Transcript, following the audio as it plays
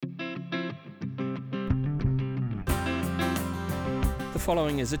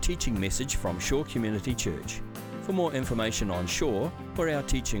following is a teaching message from Shore Community Church. For more information on Shore or our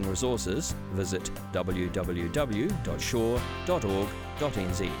teaching resources, visit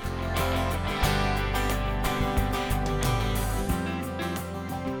www.shore.org.nz.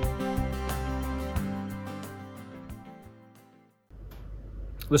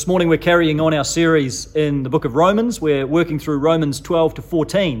 This morning we're carrying on our series in the book of Romans. We're working through Romans 12 to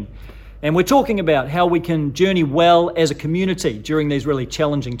 14. And we're talking about how we can journey well as a community during these really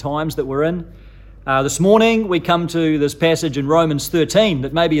challenging times that we're in. This morning we come to this passage in Romans 13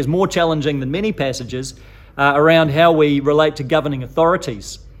 that maybe is more challenging than many passages around how we relate to governing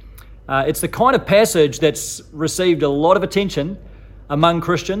authorities. It's the kind of passage that's received a lot of attention among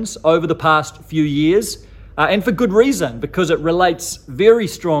Christians over the past few years. And for good reason, because it relates very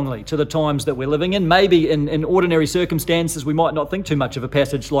strongly to the times that we're living in. Maybe in ordinary circumstances, we might not think too much of a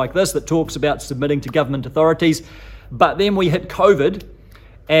passage like this that talks about submitting to government authorities. But then we hit COVID,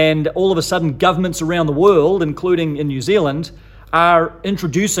 and all of a sudden governments around the world, including in New Zealand, are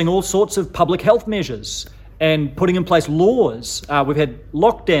introducing all sorts of public health measures and putting in place laws. We've had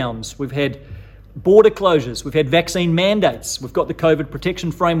lockdowns, we've had border closures, we've had vaccine mandates, we've got the COVID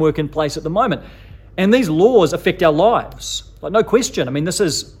protection framework in place at the moment. And these laws affect our lives, like no question. I mean, this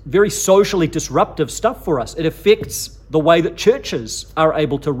is very socially disruptive stuff for us. It affects the way that churches are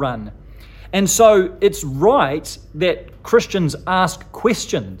able to run. And so it's right that Christians ask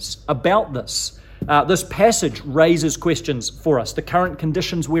questions about this. This passage raises questions for us. The current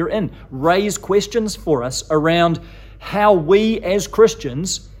conditions we're in raise questions for us around how we as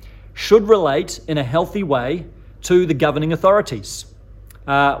Christians should relate in a healthy way to the governing authorities.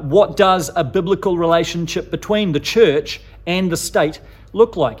 What does a biblical relationship between the church and the state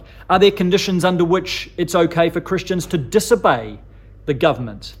look like? Are there conditions under which it's okay for Christians to disobey the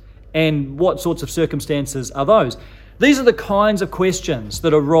government? And what sorts of circumstances are those? These are the kinds of questions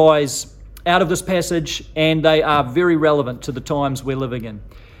that arise out of this passage, and they are very relevant to the times we're living in.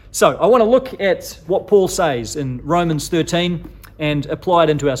 So I want to look at what Paul says in Romans 13 and apply it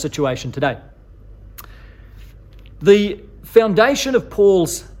into our situation today. The foundation of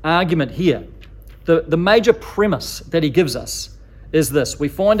Paul's argument here, the major premise that he gives us is this. We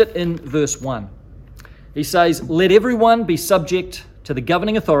find it in verse 1. He says, "Let everyone be subject to the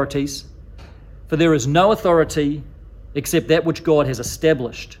governing authorities, for there is no authority except that which God has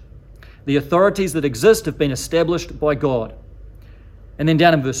established. The authorities that exist have been established by God." And then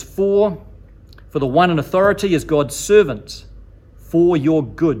down in verse 4, "For the one in authority is God's servant for your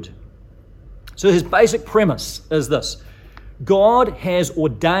good." So his basic premise is this. God has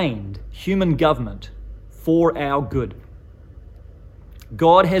ordained human government for our good.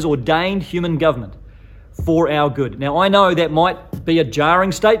 God has ordained human government for our good. Now, I know that might be a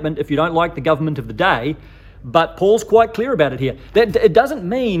jarring statement if you don't like the government of the day, but Paul's quite clear about it here. That it doesn't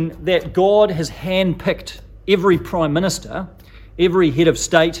mean that God has handpicked every prime minister, every head of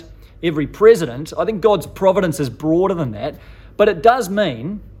state, every president. I think God's providence is broader than that, but it does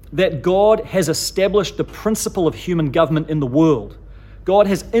mean that God has established the principle of human government in the world. God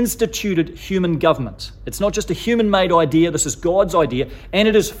has instituted human government. It's not just a human-made idea, this is God's idea, and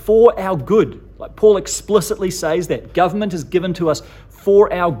it is for our good. Like Paul explicitly says that. Government is given to us for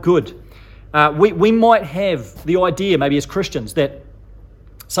our good. We might have the idea, maybe as Christians, that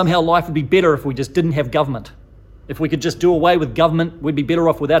somehow life would be better if we just didn't have government. If we could just do away with government, we'd be better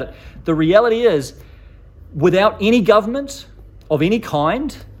off without it. The reality is, without any government of any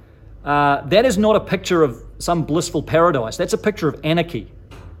kind, that is not a picture of some blissful paradise. That's a picture of anarchy.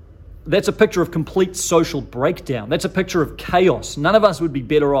 That's a picture of complete social breakdown. That's a picture of chaos. None of us would be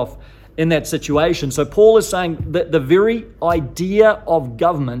better off in that situation. So Paul is saying that the very idea of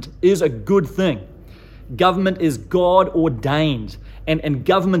government is a good thing. Government is God ordained, and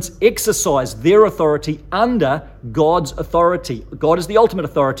governments exercise their authority under God's authority. God is the ultimate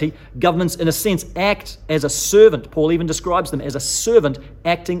authority. Governments, in a sense, act as a servant. Paul even describes them as a servant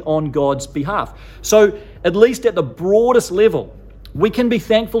acting on God's behalf. So, at least at the broadest level, we can be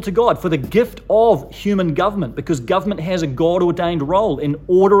thankful to God for the gift of human government, because government has a God-ordained role in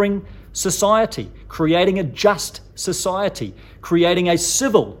ordering society, creating a just society, creating a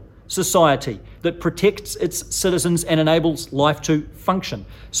civil society that protects its citizens and enables life to function.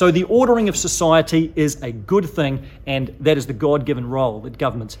 So the ordering of society is a good thing, and that is the God-given role that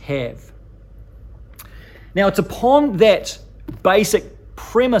governments have. Now, it's upon that basic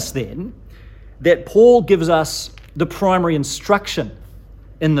premise then that Paul gives us the primary instruction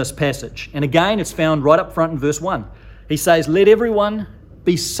in this passage. And again, it's found right up front in verse 1. He says, "Let everyone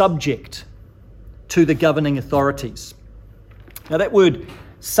be subject to the governing authorities." Now that word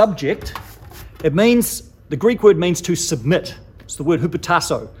subject, the Greek word means to submit. It's the word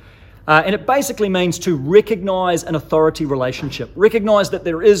hupotasso. And it basically means to recognize an authority relationship. Recognize that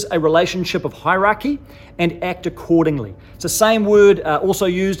there is a relationship of hierarchy and act accordingly. It's the same word also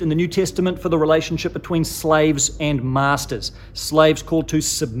used in the New Testament for the relationship between slaves and masters. Slaves called to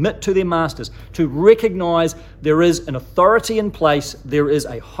submit to their masters, to recognize there is an authority in place, there is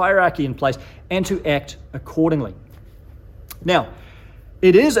a hierarchy in place, and to act accordingly. Now,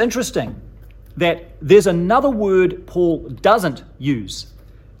 it is interesting that there's another word Paul doesn't use.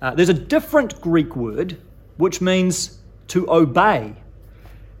 There's a different Greek word which means to obey.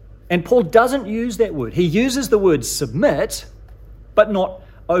 And Paul doesn't use that word. He uses the word submit, but not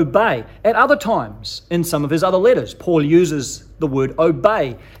obey. At other times, in some of his other letters, Paul uses the word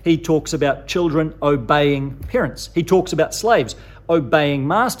obey. He talks about children obeying parents. He talks about slaves obeying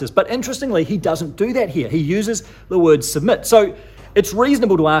masters. But interestingly, he doesn't do that here. He uses the word submit. So it's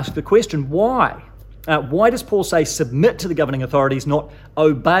reasonable to ask the question, why? Why does Paul say submit to the governing authorities, not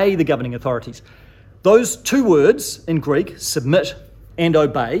obey the governing authorities? Those two words in Greek, submit and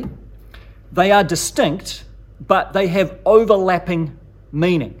obey, they are distinct, but they have overlapping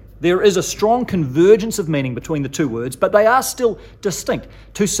meaning. There is a strong convergence of meaning between the two words, but they are still distinct.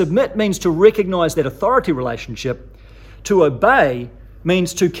 To submit means to recognize that authority relationship. To obey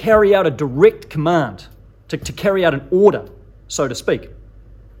means to carry out a direct command, to carry out an order, so to speak.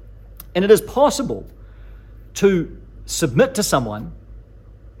 And it is possible to submit to someone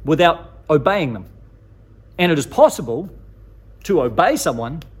without obeying them. And it is possible to obey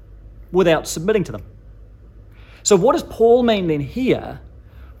someone without submitting to them. So what does Paul mean then here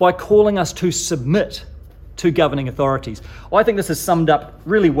by calling us to submit to governing authorities? I think this is summed up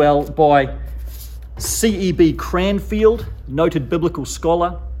really well by C.E.B. Cranfield, noted biblical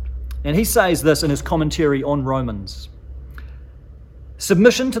scholar. And he says this in his commentary on Romans.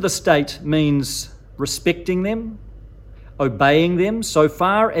 Submission to the state means respecting them, obeying them, so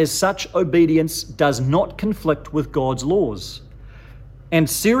far as such obedience does not conflict with God's laws, and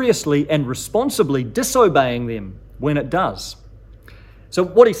seriously and responsibly disobeying them when it does. So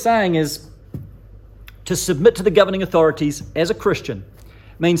what he's saying is to submit to the governing authorities as a Christian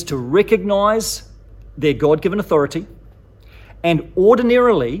means to recognize their God-given authority, and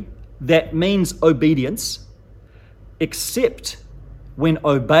ordinarily that means obedience, except when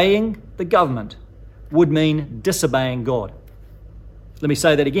obeying the government would mean disobeying God. Let me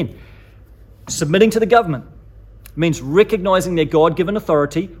say that again. Submitting to the government means recognizing their God-given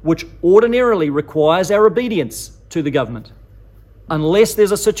authority, which ordinarily requires our obedience to the government, unless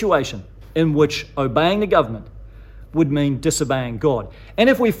there's a situation in which obeying the government would mean disobeying God. And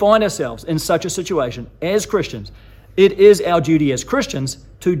if we find ourselves in such a situation as Christians, it is our duty as Christians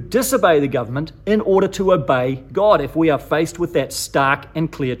to disobey the government in order to obey God if we are faced with that stark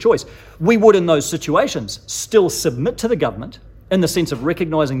and clear choice. We would, in those situations, still submit to the government in the sense of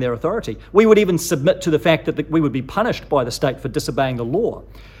recognizing their authority. We would even submit to the fact that we would be punished by the state for disobeying the law.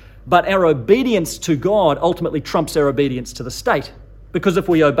 But our obedience to God ultimately trumps our obedience to the state. Because if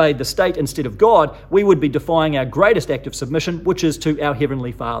we obeyed the state instead of God, we would be defying our greatest act of submission, which is to our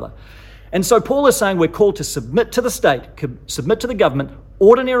Heavenly Father. And so Paul is saying we're called to submit to the state, submit to the government.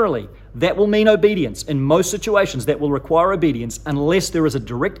 Ordinarily, that will mean obedience. In most situations, that will require obedience unless there is a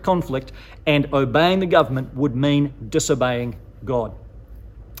direct conflict, and obeying the government would mean disobeying God.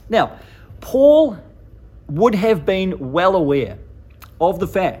 Now, Paul would have been well aware of the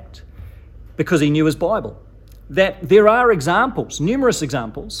fact, because he knew his Bible, that there are examples, numerous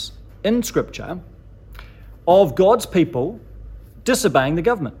examples in Scripture of God's people disobeying the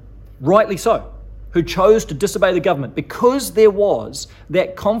government. Rightly so, who chose to disobey the government because there was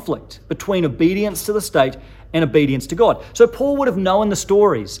that conflict between obedience to the state and obedience to God. So Paul would have known the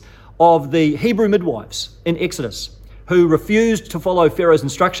stories of the Hebrew midwives in Exodus who refused to follow Pharaoh's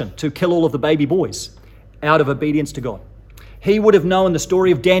instruction to kill all of the baby boys out of obedience to God. He would have known the story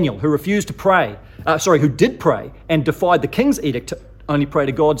of Daniel, who who did pray and defied the king's edict to only pray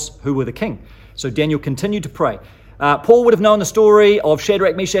to gods who were the king. So Daniel continued to pray. Paul would have known the story of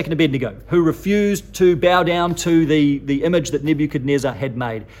Shadrach, Meshach, and Abednego, who refused to bow down to the image that Nebuchadnezzar had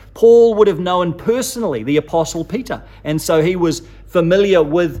made. Paul would have known personally the Apostle Peter, and so he was familiar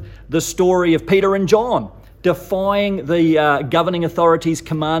with the story of Peter and John, defying the governing authorities'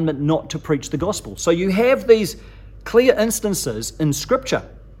 commandment not to preach the gospel. So you have these clear instances in Scripture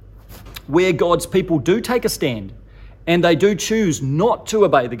where God's people do take a stand, and they do choose not to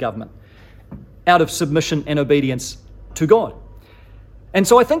obey the government out of submission and obedience to God. And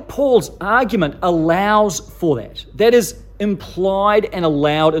so I think Paul's argument allows for that. That is, implied and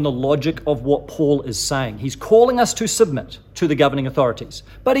allowed in the logic of what Paul is saying. He's calling us to submit to the governing authorities,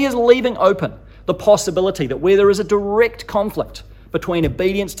 but he is leaving open the possibility that where there is a direct conflict between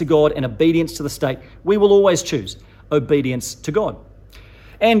obedience to God and obedience to the state, we will always choose obedience to God.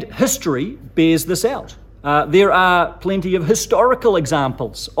 And history bears this out. There are plenty of historical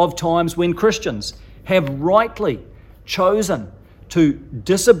examples of times when Christians have rightly chosen to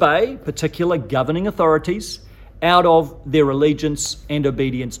disobey particular governing authorities out of their allegiance and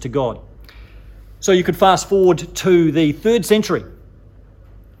obedience to God. So you could fast forward to the 3rd century.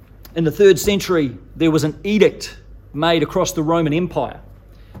 In the 3rd century, there was an edict made across the Roman Empire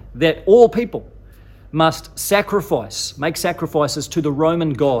that all people must make sacrifices to the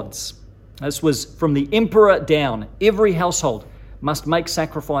Roman gods. This was from the emperor down. Every household must make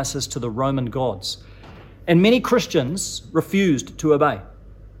sacrifices to the Roman gods. And many Christians refused to obey.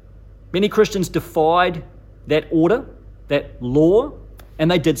 Many Christians defied that order, that law, and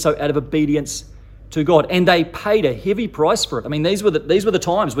they did so out of obedience to God. And they paid a heavy price for it. I mean, these were the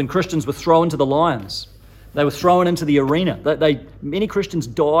times when Christians were thrown to the lions. They were thrown into the arena. Many Christians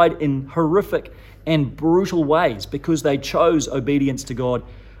died in horrific and brutal ways because they chose obedience to God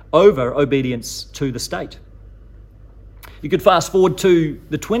over obedience to the state. You could fast forward to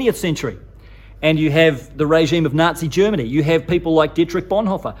the 20th century, and you have the regime of Nazi Germany. You have people like Dietrich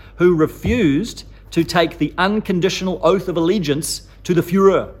Bonhoeffer, who refused to take the unconditional oath of allegiance to the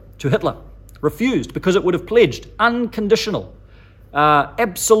Führer, to Hitler. Refused, because it would have pledged unconditional,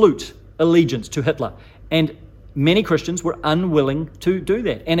 absolute allegiance to Hitler. And many Christians were unwilling to do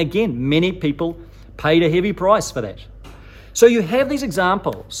that. And again, many people paid a heavy price for that. So you have these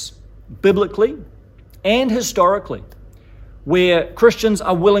examples, biblically and historically, where Christians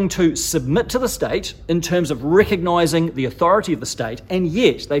are willing to submit to the state in terms of recognizing the authority of the state, and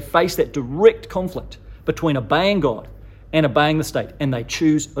yet they face that direct conflict between obeying God and obeying the state, and they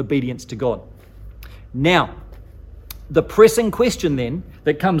choose obedience to God. Now, the pressing question then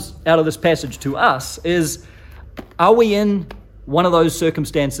that comes out of this passage to us is, are we in one of those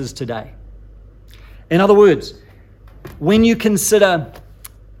circumstances today? In other words, when you consider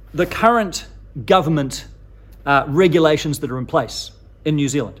the current government regulations that are in place in New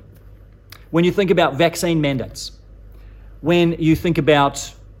Zealand, when you think about vaccine mandates, when you think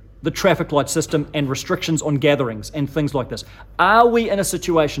about the traffic light system and restrictions on gatherings and things like this, are we in a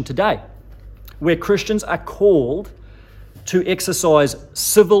situation today where Christians are called to exercise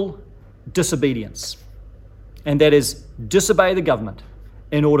civil disobedience, and that is disobey the government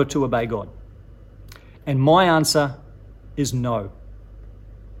in order to obey God? And my answer is no.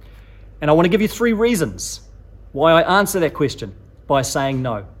 And I want to give you 3 reasons why I answer that question by saying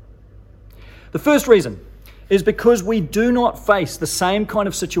no. The first reason is because we do not face the same kind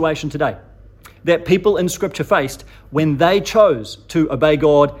of situation today that people in Scripture faced when they chose to obey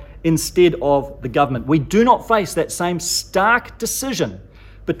God instead of the government. We do not face that same stark decision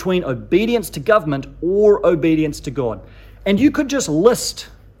between obedience to government or obedience to God. And you could just list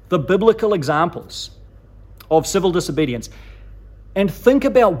the biblical examples of civil disobedience and think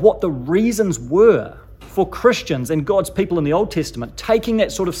about what the reasons were for Christians and God's people in the Old Testament taking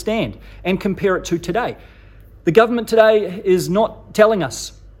that sort of stand, and compare it to today. The government today is not telling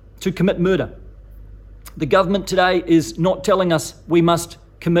us to commit murder. The government today is not telling us we must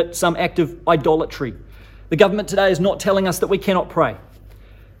commit some act of idolatry. The government today is not telling us that we cannot pray.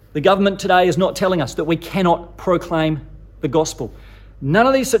 The government today is not telling us that we cannot proclaim the gospel. None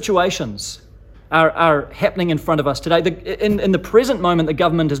of these situations are happening in front of us today. In the present moment, the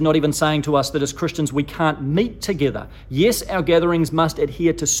government is not even saying to us that as Christians we can't meet together. Yes, our gatherings must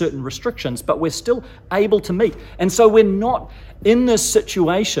adhere to certain restrictions, but we're still able to meet. And so we're not in this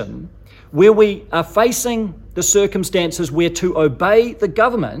situation where we are facing the circumstances where to obey the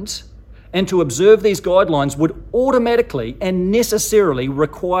government and to observe these guidelines would automatically and necessarily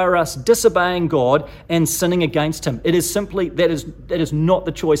require us disobeying God and sinning against Him. It is simply, that is not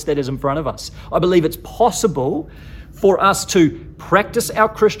the choice that is in front of us. I believe it's possible for us to practice our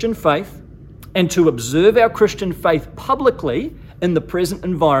Christian faith and to observe our Christian faith publicly in the present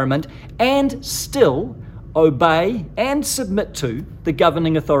environment and still obey and submit to the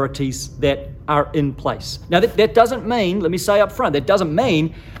governing authorities that are in place. Now, that doesn't mean, let me say up front, that doesn't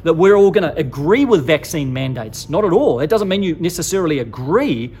mean that we're all going to agree with vaccine mandates. Not at all. It doesn't mean you necessarily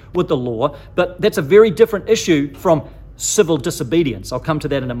agree with the law, but that's a very different issue from civil disobedience. I'll come to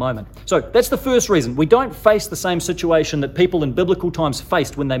that in a moment. So that's the first reason. We don't face the same situation that people in biblical times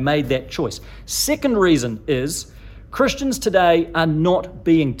faced when they made that choice. Second reason is Christians today are not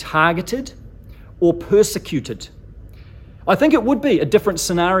being targeted or persecuted. I think it would be a different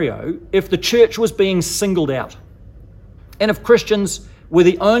scenario if the church was being singled out. And if Christians were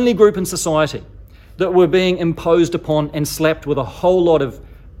the only group in society that were being imposed upon and slapped with a whole lot of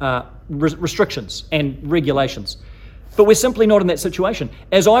restrictions and regulations. But we're simply not in that situation.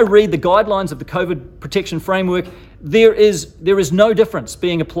 As I read the guidelines of the COVID protection framework, there is no difference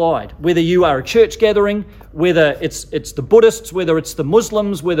being applied, whether you are a church gathering, whether it's the Buddhists, whether it's the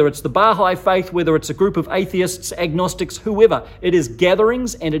Muslims, whether it's the Baha'i faith, whether it's a group of atheists, agnostics, whoever. It is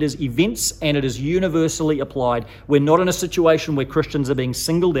gatherings and it is events and it is universally applied. We're not in a situation where Christians are being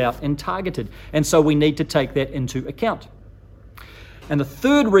singled out and targeted. And so we need to take that into account. And the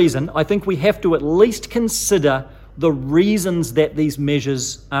third reason, I think we have to at least consider the reasons that these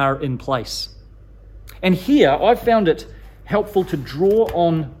measures are in place. And here I found it helpful to draw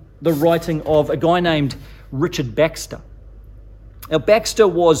on the writing of a guy named Richard Baxter. Now, Baxter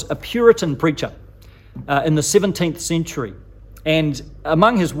was a Puritan preacher in the 17th century, and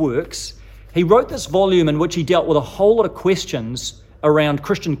among his works, he wrote this volume in which he dealt with a whole lot of questions around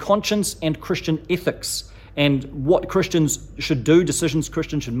Christian conscience and Christian ethics, and what Christians should do, decisions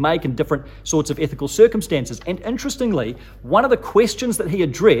Christians should make in different sorts of ethical circumstances. And interestingly, one of the questions that he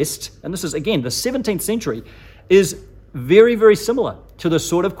addressed, and this is again the 17th century, is very, very similar to the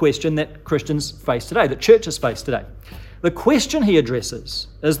sort of question that Christians face today, that churches face today. The question he addresses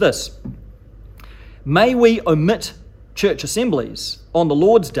is this: may we omit church assemblies on the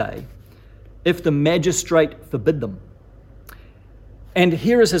Lord's Day if the magistrate forbid them? And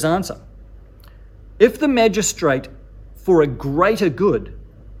here is his answer. If the magistrate, for a greater good,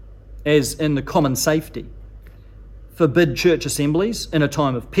 as in the common safety, forbid church assemblies in a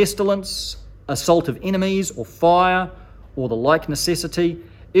time of pestilence, assault of enemies, or fire, or the like necessity,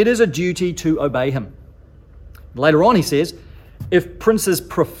 it is a duty to obey him. Later on he says, if princes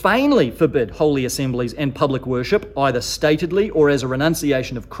profanely forbid holy assemblies and public worship, either statedly or as a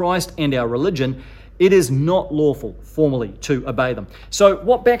renunciation of Christ and our religion, it is not lawful formally to obey them. So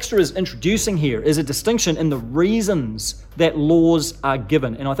what Baxter is introducing here is a distinction in the reasons that laws are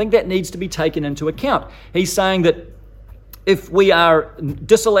given. And I think that needs to be taken into account. He's saying that if we are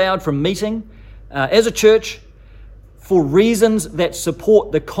disallowed from meeting as a church for reasons that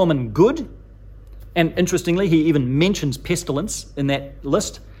support the common good, and interestingly, he even mentions pestilence in that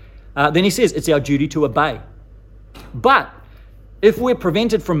list, then he says it's our duty to obey. But if we're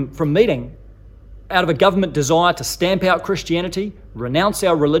prevented from meeting out of a government desire to stamp out Christianity, renounce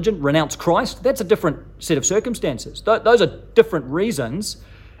our religion, renounce Christ, that's a different set of circumstances. Those are different reasons,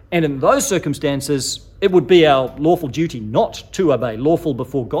 and in those circumstances, it would be our lawful duty not to obey, lawful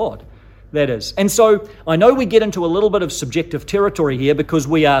before God, that is. And so I know we get into a little bit of subjective territory here because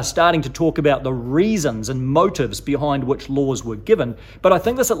we are starting to talk about the reasons and motives behind which laws were given, but I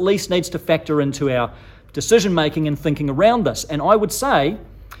think this at least needs to factor into our decision-making and thinking around this. And I would say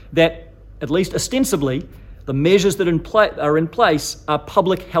that at least ostensibly, the measures that are in place are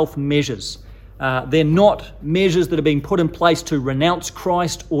public health measures. They're not measures that are being put in place to renounce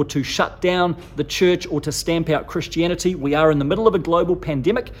Christ or to shut down the church or to stamp out Christianity. We are in the middle of a global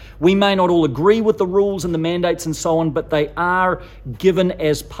pandemic. We may not all agree with the rules and the mandates and so on, but they are given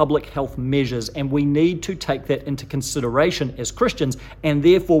as public health measures, and we need to take that into consideration as Christians, and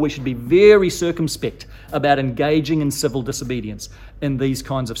therefore we should be very circumspect about engaging in civil disobedience in these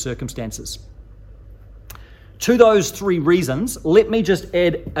kinds of circumstances. To those three reasons, let me just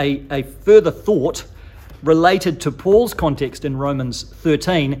add a further thought related to Paul's context in Romans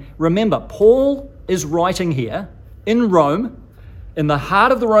 13. Remember, Paul is writing here in Rome, in the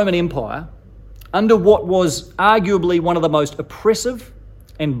heart of the Roman Empire, under what was arguably one of the most oppressive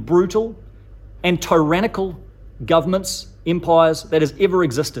and brutal and tyrannical governments, empires that has ever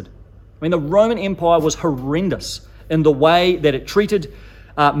existed. I mean, the Roman Empire was horrendous in the way that it treated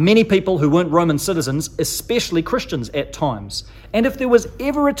many people who weren't Roman citizens, especially Christians at times. And if there was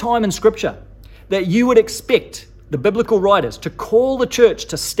ever a time in Scripture that you would expect the biblical writers to call the church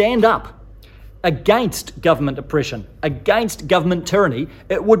to stand up against government oppression, against government tyranny,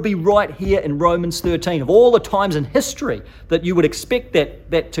 it would be right here in Romans 13. Of all the times in history that you would expect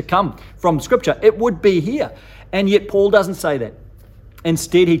that to come from Scripture, it would be here. And yet Paul doesn't say that.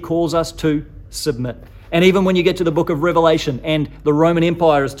 Instead, he calls us to submit. And even when you get to the book of Revelation and the Roman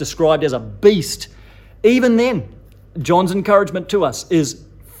Empire is described as a beast, even then, John's encouragement to us is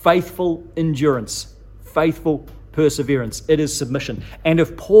faithful endurance, faithful perseverance. It is submission. And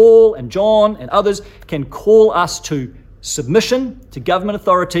if Paul and John and others can call us to submission to government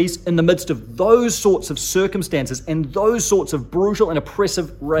authorities in the midst of those sorts of circumstances and those sorts of brutal and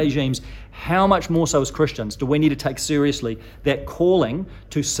oppressive regimes, how much more so as Christians do we need to take seriously that calling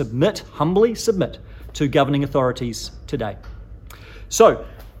to submit, humbly submit, to governing authorities today. So,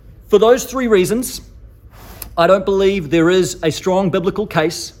 for those three reasons, I don't believe there is a strong biblical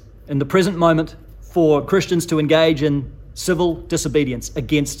case in the present moment for Christians to engage in civil disobedience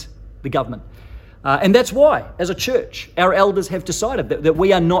against the government. And that's why, as a church, our elders have decided that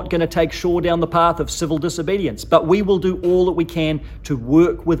we are not going to take Shore down the path of civil disobedience, but we will do all that we can to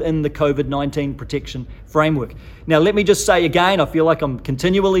work within the COVID-19 protection framework. Now, let me just say again, I feel like I'm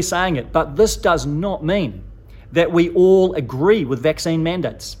continually saying it, but this does not mean that we all agree with vaccine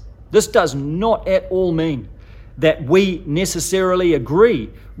mandates. This does not at all mean that we necessarily agree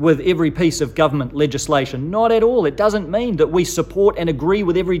with every piece of government legislation. Not at all. It doesn't mean that we support and agree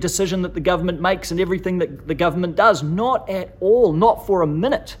with every decision that the government makes and everything that the government does. Not at all. Not for a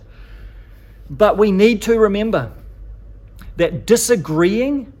minute. But we need to remember that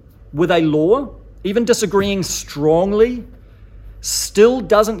disagreeing with a law, even disagreeing strongly, still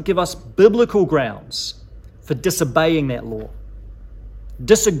doesn't give us biblical grounds for disobeying that law.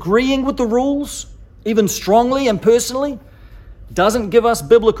 Disagreeing with the rules, even strongly and personally, doesn't give us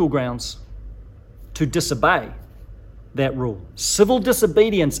biblical grounds to disobey that rule. Civil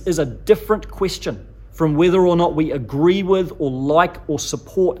disobedience is a different question from whether or not we agree with or like or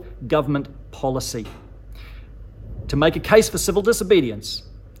support government policy. To make a case for civil disobedience,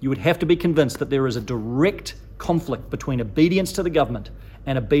 you would have to be convinced that there is a direct conflict between obedience to the government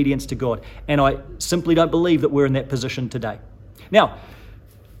and obedience to God. And I simply don't believe that we're in that position today. Now,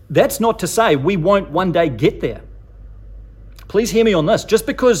 that's not to say we won't one day get there. Please hear me on this. Just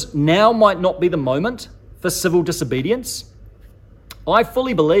because now might not be the moment for civil disobedience, I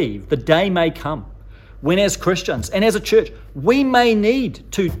fully believe the day may come when, as Christians and as a church, we may need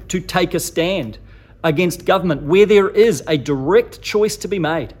to take a stand against government where there is a direct choice to be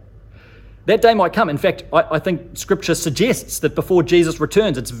made. That day might come. In fact, I think Scripture suggests that before Jesus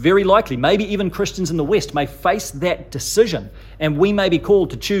returns, it's very likely, maybe even Christians in the West may face that decision, and we may be called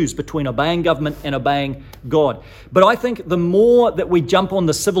to choose between obeying government and obeying God. But I think the more that we jump on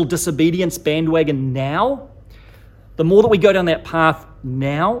the civil disobedience bandwagon now, the more that we go down that path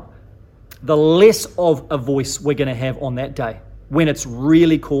now, the less of a voice we're going to have on that day when it's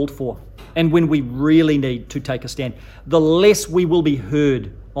really called for and when we really need to take a stand. The less we will be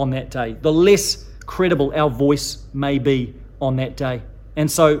heard on that day, the less credible our voice may be on that day.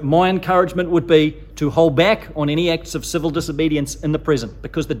 And so my encouragement would be to hold back on any acts of civil disobedience in the present,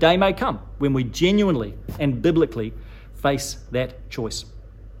 because the day may come when we genuinely and biblically face that choice.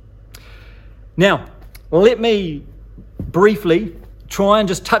 Now, let me briefly try and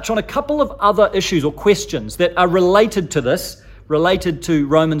just touch on a couple of other issues or questions that are related to this, related to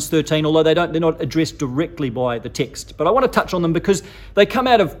Romans 13, although they're not addressed directly by the text. But I want to touch on them because they come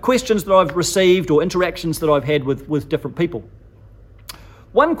out of questions that I've received or interactions that I've had with different people.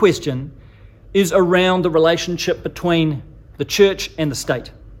 One question is around the relationship between the church and the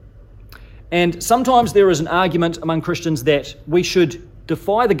state. And sometimes there is an argument among Christians that we should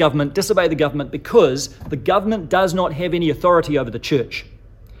defy the government, disobey the government, because the government does not have any authority over the church.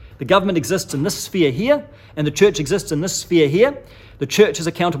 The government exists in this sphere here, and the church exists in this sphere here. The church is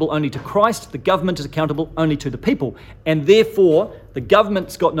accountable only to Christ. The government is accountable only to the people. And therefore, the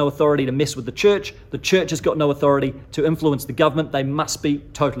government's got no authority to mess with the church. The church has got no authority to influence the government. They must be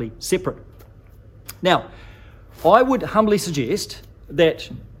totally separate. Now, I would humbly suggest that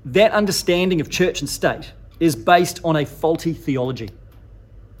that understanding of church and state is based on a faulty theology.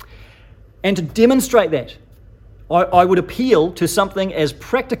 And to demonstrate that, I would appeal to something as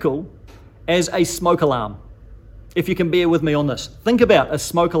practical as a smoke alarm. If you can bear with me on this. Think about a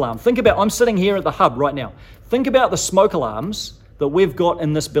smoke alarm. I'm sitting here at the hub right now. Think about the smoke alarms that we've got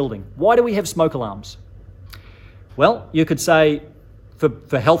in this building. Why do we have smoke alarms? Well, you could say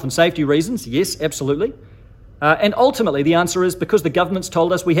for health and safety reasons. Yes, absolutely. And ultimately the answer is because the government's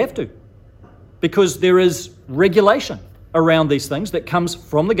told us we have to. Because there is regulation around these things that comes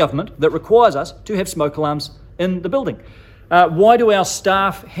from the government that requires us to have smoke alarms in the building. Why do our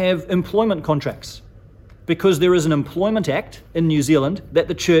staff have employment contracts? Because there is an Employment Act in New Zealand that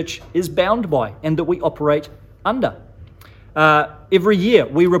the church is bound by and that we operate under. Every year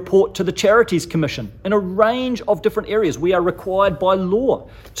we report to the Charities Commission in a range of different areas. We are required by law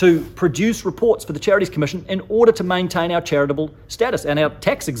to produce reports for the Charities Commission in order to maintain our charitable status and our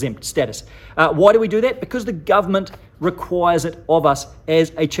tax exempt status. Why do we do that? Because the government requires it of us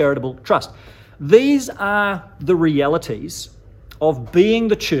as a charitable trust. These are the realities of being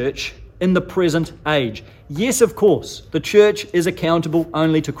the church in the present age. Yes, of course, the church is accountable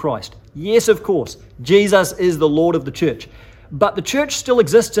only to Christ. Yes, of course, Jesus is the Lord of the church. But the church still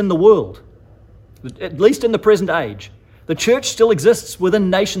exists in the world, at least in the present age. The church still exists within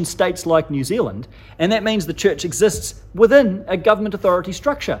nation states like New Zealand, and that means the church exists within a government authority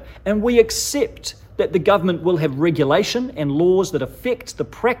structure. And we accept that the government will have regulation and laws that affect the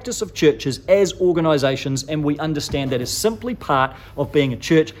practice of churches as organisations, and we understand that is simply part of being a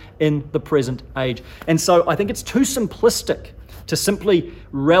church in the present age. And so I think it's too simplistic to simply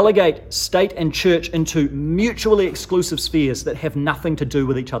relegate state and church into mutually exclusive spheres that have nothing to do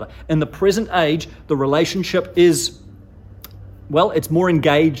with each other. In the present age, the relationship is, well, it's more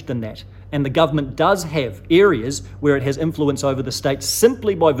engaged than that. And the government does have areas where it has influence over the state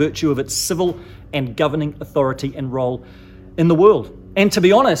simply by virtue of its civil and governing authority and role in the world. And to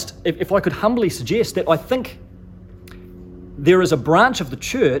be honest, if I could humbly suggest that I think there is a branch of the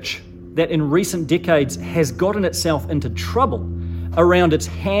church that in recent decades has gotten itself into trouble around its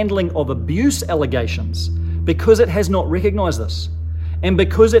handling of abuse allegations because it has not recognised this, and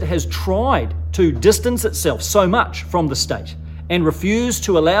because it has tried to distance itself so much from the state and refused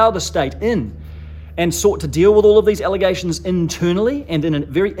to allow the state in, and sought to deal with all of these allegations internally and in a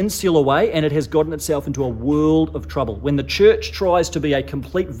very insular way, and it has gotten itself into a world of trouble. When the church tries to be a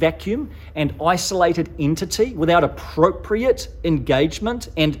complete vacuum and isolated entity without appropriate engagement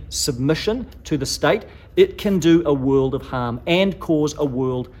and submission to the state, it can do a world of harm and cause a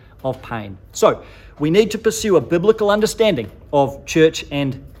world of pain. So we need to pursue a biblical understanding of church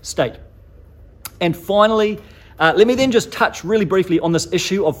and state. And finally, let me then just touch really briefly on this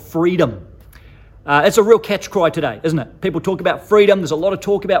issue of freedom. It's a real catch cry today, isn't it? People talk about freedom. There's a lot of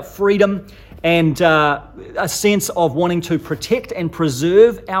talk about freedom and a sense of wanting to protect and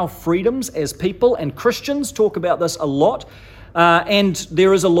preserve our freedoms as people. And Christians talk about this a lot. And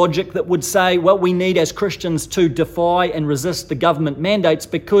there is a logic that would say, well, we need as Christians to defy and resist the government mandates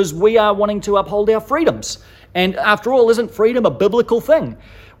because we are wanting to uphold our freedoms. And after all, isn't freedom a biblical thing?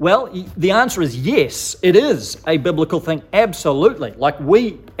 Well, the answer is yes, it is a biblical thing, absolutely. Like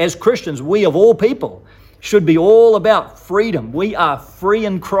we, as Christians, we of all people, should be all about freedom. We are free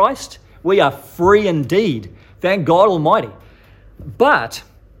in Christ. We are free indeed. Thank God Almighty. But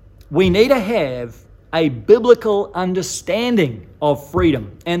we need to have a biblical understanding of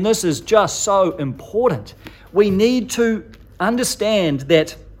freedom. And this is just so important. We need to understand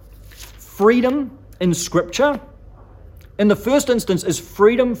that freedom in Scripture, in the first instance, is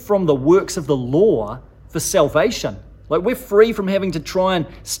freedom from the works of the law for salvation. Like we're free from having to try and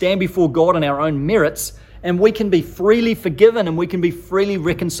stand before God on our own merits, and we can be freely forgiven and we can be freely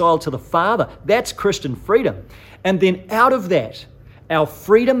reconciled to the Father. That's Christian freedom. And then out of that, our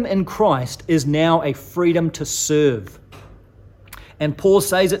freedom in Christ is now a freedom to serve. And Paul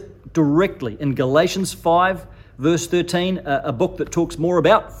says it directly in Galatians 5, verse 13, a book that talks more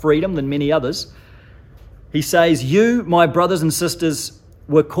about freedom than many others. He says, "You, my brothers and sisters,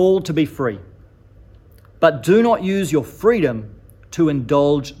 were called to be free, but do not use your freedom to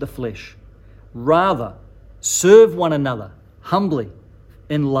indulge the flesh. Rather, serve one another humbly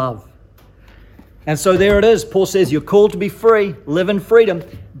in love." And so there it is. Paul says you're called to be free, live in freedom,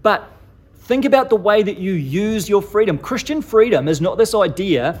 but think about the way that you use your freedom. Christian freedom is not this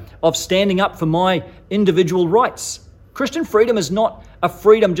idea of standing up for my individual rights. Christian freedom is not a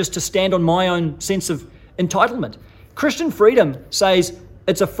freedom just to stand on my own sense of entitlement. Christian freedom says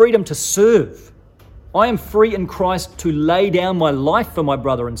it's a freedom to serve. I am free in Christ to lay down my life for my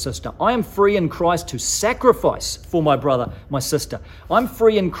brother and sister. I am free in Christ to sacrifice for my brother, my sister. I'm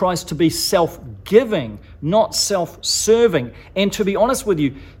free in Christ to be self-giving, not self-serving. And to be honest with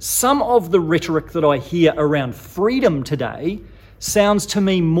you, some of the rhetoric that I hear around freedom today sounds to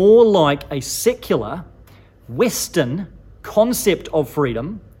me more like a secular, Western concept of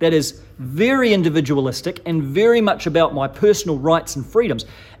freedom that is very individualistic and very much about my personal rights and freedoms,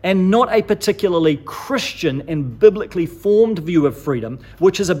 and not a particularly Christian and biblically formed view of freedom,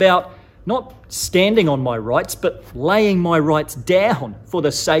 which is about not standing on my rights, but laying my rights down for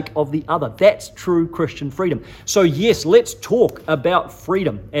the sake of the other. That's true Christian freedom. So yes, let's talk about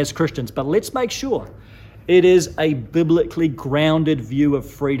freedom as Christians, but let's make sure it is a biblically grounded view of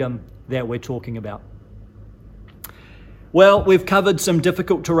freedom that we're talking about. Well, we've covered some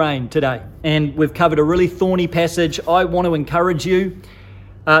difficult terrain today, and we've covered a really thorny passage. I want to encourage you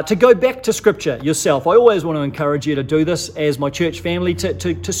to go back to Scripture yourself. I always want to encourage you to do this as my church family,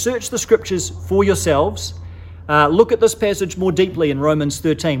 to search the Scriptures for yourselves. Look at this passage more deeply in Romans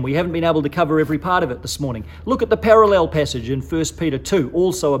 13. We haven't been able to cover every part of it this morning. Look at the parallel passage in 1 Peter 2,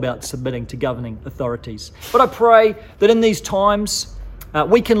 also about submitting to governing authorities. But I pray that in these times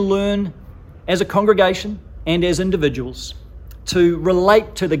we can learn as a congregation and as individuals to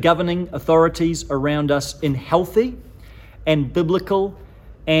relate to the governing authorities around us in healthy and biblical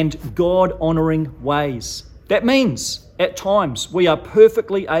and God-honouring ways. That means at times we are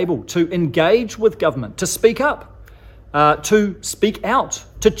perfectly able to engage with government, to speak up, to speak out,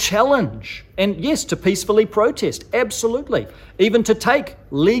 to challenge, and yes, to peacefully protest, absolutely. Even to take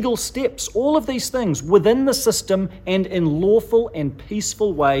legal steps. All of these things within the system and in lawful and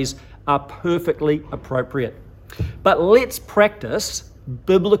peaceful ways are perfectly appropriate. But let's practice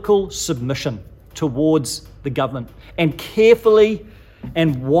biblical submission towards the government and carefully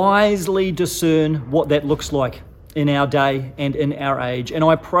and wisely discern what that looks like in our day and in our age. And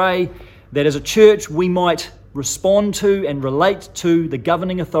I pray that as a church we might respond to and relate to the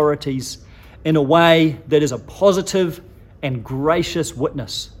governing authorities in a way that is a positive and gracious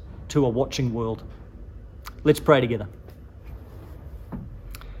witness to a watching world. Let's pray together.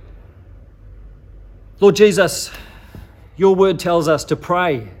 Lord Jesus, your word tells us to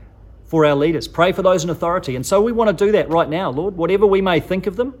pray for our leaders, pray for those in authority. And so we want to do that right now, Lord. Whatever we may think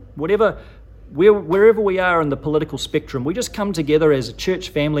of them, wherever we are in the political spectrum, we just come together as a church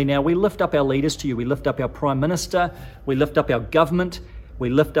family now. We lift up our leaders to you. We lift up our Prime Minister. We lift up our government. We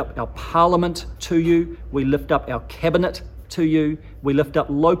lift up our Parliament to you. We lift up our Cabinet to you. We lift up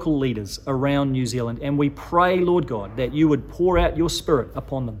local leaders around New Zealand. And we pray, Lord God, that you would pour out your Spirit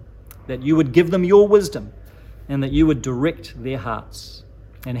upon them, that you would give them your wisdom, and that you would direct their hearts.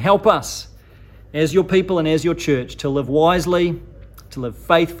 And help us as your people and as your church to live wisely, to live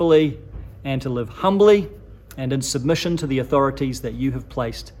faithfully, and to live humbly and in submission to the authorities that you have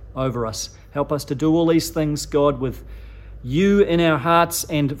placed over us. Help us to do all these things, God, with you in our hearts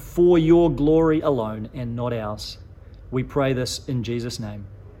and for your glory alone and not ours. We pray this in Jesus' name.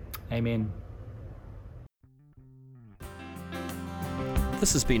 Amen.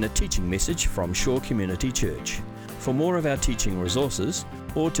 This has been a teaching message from Shore Community Church. For more of our teaching resources,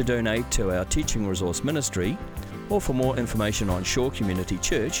 or to donate to our teaching resource ministry, or for more information on Shore Community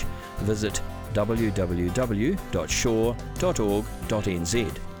Church, visit www.shore.org.nz.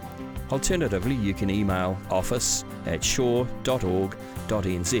 Alternatively, you can email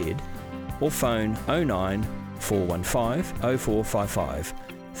office@shore.org.nz or phone 09 415 0455.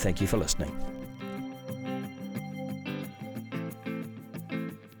 Thank you for listening.